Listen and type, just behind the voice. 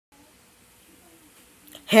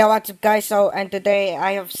Hey, what's up guys? And today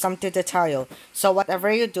I have something to tell you. So whatever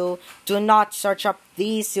you do, do not search up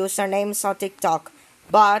these usernames on TikTok.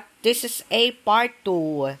 But this is a part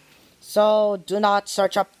 2. So do not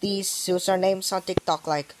search up these usernames on TikTok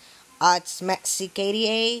like at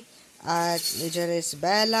MexiKDA, at Nigeris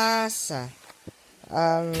Bellas,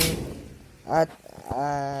 um, at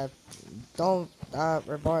don't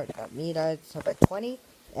report me that 20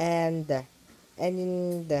 and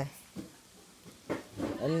and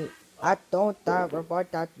and I don't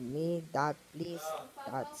report that me that please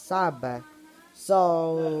that sub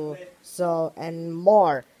and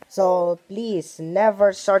more. So please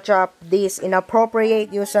never search up these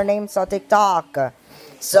inappropriate usernames on TikTok.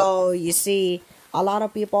 So you see, a lot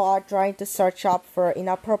of people are trying to search up for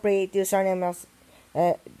inappropriate usernames.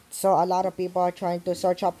 Uh, so a lot of people are trying to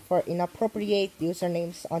search up for inappropriate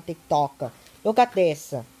usernames on TikTok. Look at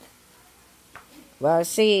this. Well,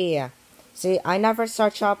 see, I never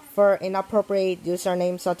search up for inappropriate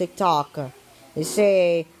usernames on TikTok. You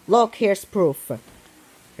see, look, here's proof.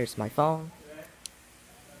 Here's my phone.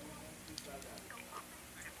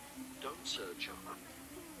 Don't search up.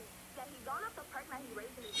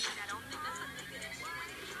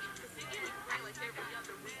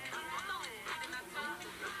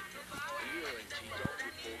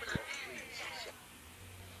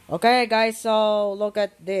 Okay, guys, so look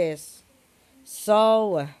at this.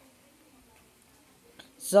 So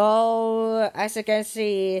as you can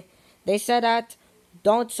see, they said that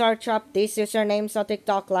don't search up these usernames on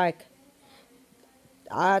TikTok like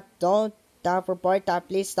don't report that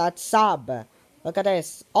please that sub. Look at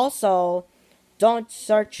this. Also, don't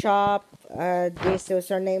search up this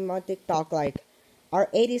username on TikTok like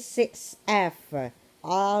R86F.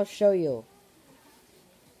 I'll show you.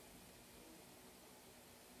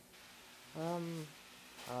 Um,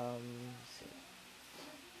 um,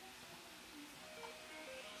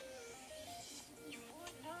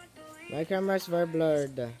 my camera's very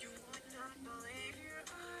blurred.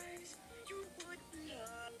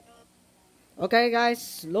 Okay,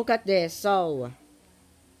 guys, look at this. So,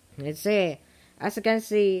 let's see. As you can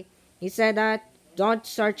see, he said that don't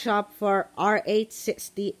search up for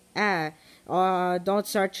R860 or don't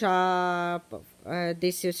search up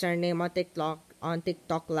this username on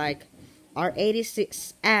TikTok like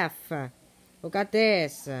R86F. Look at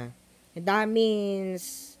this. That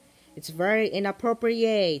means it's very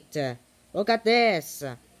inappropriate. Look at this.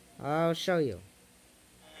 I'll show you.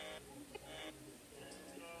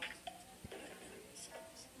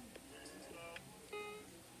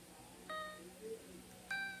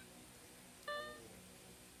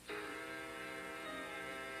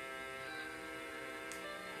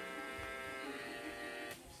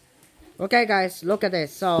 Okay, guys, look at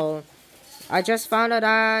this. So, I just found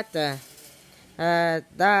out that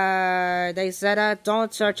they said that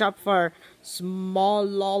don't search up for small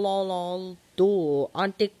lol do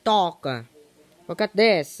on TikTok. Look at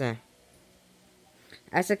this.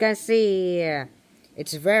 As you can see,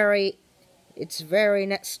 it's very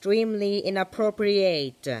extremely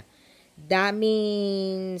inappropriate. That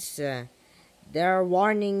means they're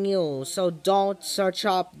warning you, so don't search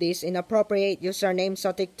up these inappropriate usernames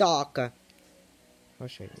on TikTok. I'll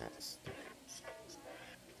show you next.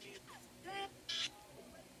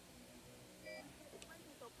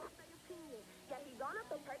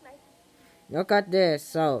 Look at this.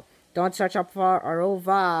 So don't search up for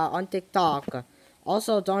Arova on TikTok.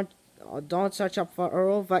 Also don't search up for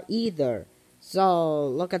Arova either. So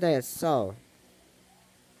look at this. So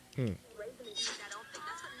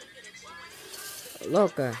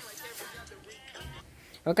look.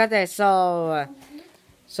 Look at this. So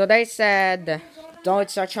they said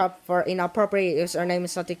don't search up for inappropriate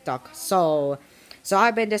usernames on TikTok. So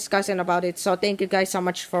I've been discussing about it. So thank you guys so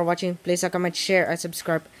much for watching. Please comment, share, and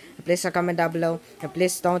subscribe. Please comment down below. And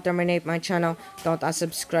please don't terminate my channel. Don't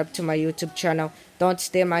unsubscribe to my YouTube channel. Don't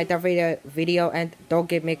steal my video and don't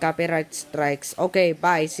give me copyright strikes. Okay,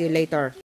 bye. See you later.